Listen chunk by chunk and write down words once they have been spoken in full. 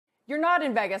You're not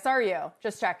in Vegas, are you?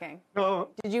 Just checking. No.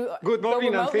 Did you Good go morning,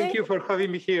 and remotely? thank you for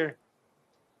having me here.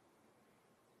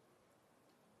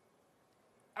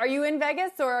 Are you in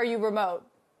Vegas or are you remote?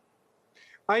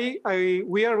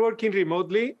 We are working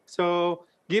remotely. So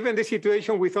given the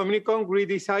situation with Omicron, we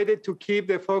decided to keep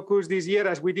the focus this year,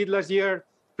 as we did last year,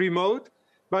 remote.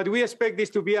 But we expect this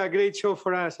to be a great show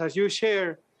for us. As you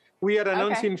share, we are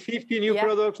announcing 50 new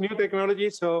products, new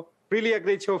technologies. So really a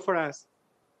great show for us.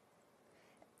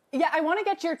 Yeah, I want to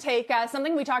get your take.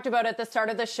 Something we talked about at the start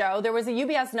of the show. There was a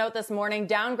UBS note this morning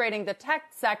downgrading the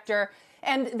tech sector,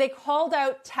 and they called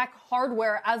out tech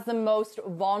hardware as the most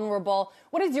vulnerable.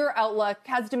 What is your outlook?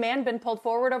 Has demand been pulled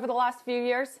forward over the last few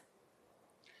years?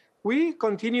 We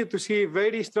continue to see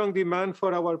very strong demand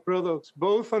for our products,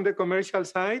 both on the commercial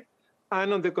side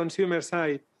and on the consumer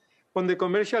side. On the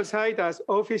commercial side, as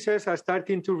offices are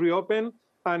starting to reopen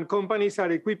and companies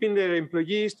are equipping their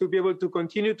employees to be able to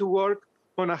continue to work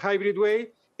on a hybrid way,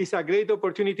 is a great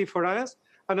opportunity for us.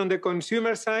 And on the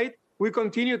consumer side, we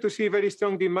continue to see very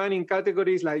strong demand in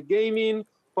categories like gaming,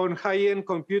 on high-end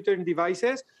computer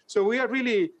devices. So we are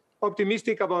really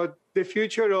optimistic about the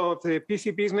future of the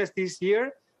PC business this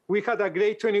year. We had a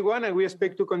great 21, and we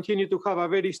expect to continue to have a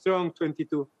very strong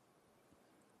 22.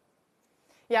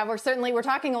 Yeah, we're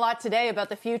talking a lot today about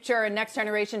the future and next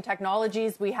generation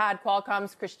technologies. We had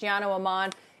Qualcomm's Cristiano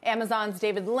Amon, Amazon's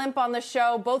David Limp on the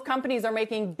show. Both companies are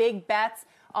making big bets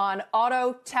on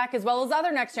auto tech as well as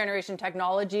other next generation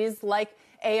technologies like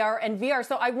AR and VR.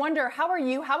 So I wonder, how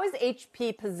is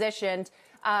HP positioned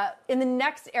in the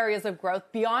next areas of growth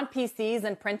beyond PCs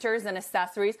and printers and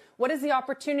accessories? What is the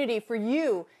opportunity for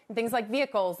you in things like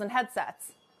vehicles and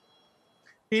headsets?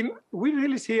 We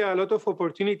really see a lot of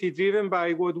opportunity driven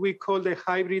by what we call the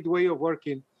hybrid way of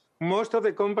working. Most of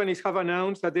the companies have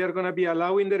announced that they are going to be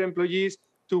allowing their employees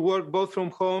to work both from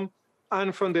home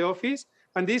and from the office.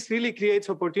 And this really creates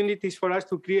opportunities for us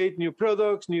to create new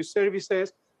products, new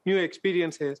services, new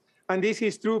experiences. And this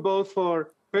is true both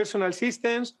for personal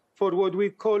systems, for what we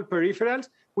call peripherals,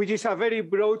 which is a very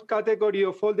broad category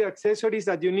of all the accessories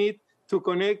that you need to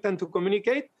connect and to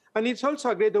communicate. And it's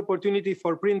also a great opportunity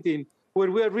for printing, where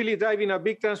we are really driving a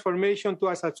big transformation to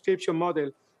a subscription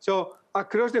model. So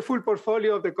across the full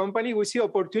portfolio of the company, we see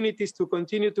opportunities to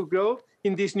continue to grow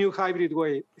in this new hybrid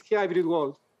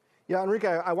world. Yeah, Enrique,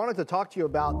 I wanted to talk to you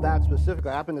about that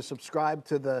specifically. I happen to subscribe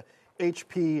to the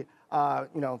HP,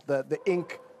 the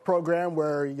ink program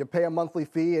where you pay a monthly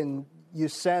fee and you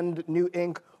send new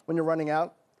ink when you're running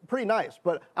out. Pretty nice.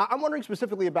 But I'm wondering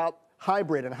specifically about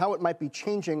hybrid and how it might be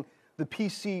changing the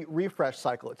PC refresh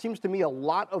cycle. It seems to me a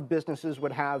lot of businesses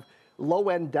would have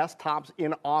low-end desktops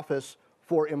in office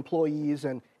for employees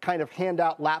and kind of hand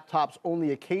out laptops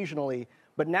only occasionally.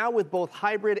 But now with both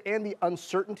hybrid and the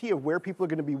uncertainty of where people are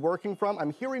going to be working from,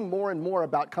 I'm hearing more and more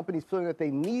about companies feeling that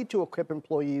they need to equip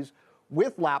employees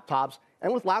with laptops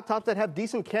and with laptops that have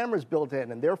decent cameras built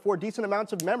in and therefore decent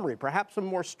amounts of memory, perhaps some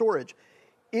more storage.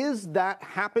 Is that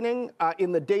happening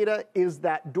in the data? Is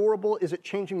that durable? Is it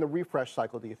changing the refresh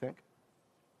cycle, do you think?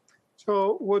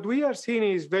 So what we are seeing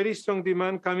is very strong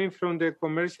demand coming from the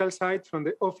commercial side, from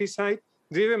the office side,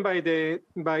 driven by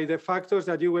the factors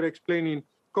that you were explaining.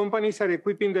 Companies are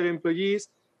equipping their employees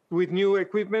with new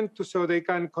equipment so they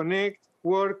can connect,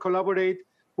 work, collaborate,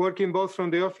 working both from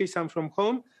the office and from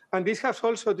home. And this has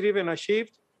also driven a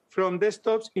shift from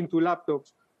desktops into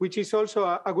laptops, which is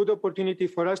also a good opportunity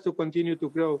for us to continue to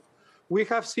grow. We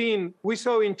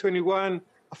saw in 21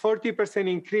 a 40%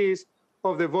 increase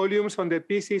of the volumes on the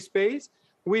PC space.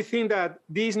 We think that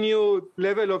this new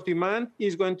level of demand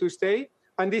is going to stay.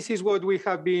 And this is what we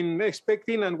have been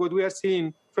expecting and what we are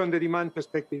seeing from the demand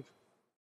perspective.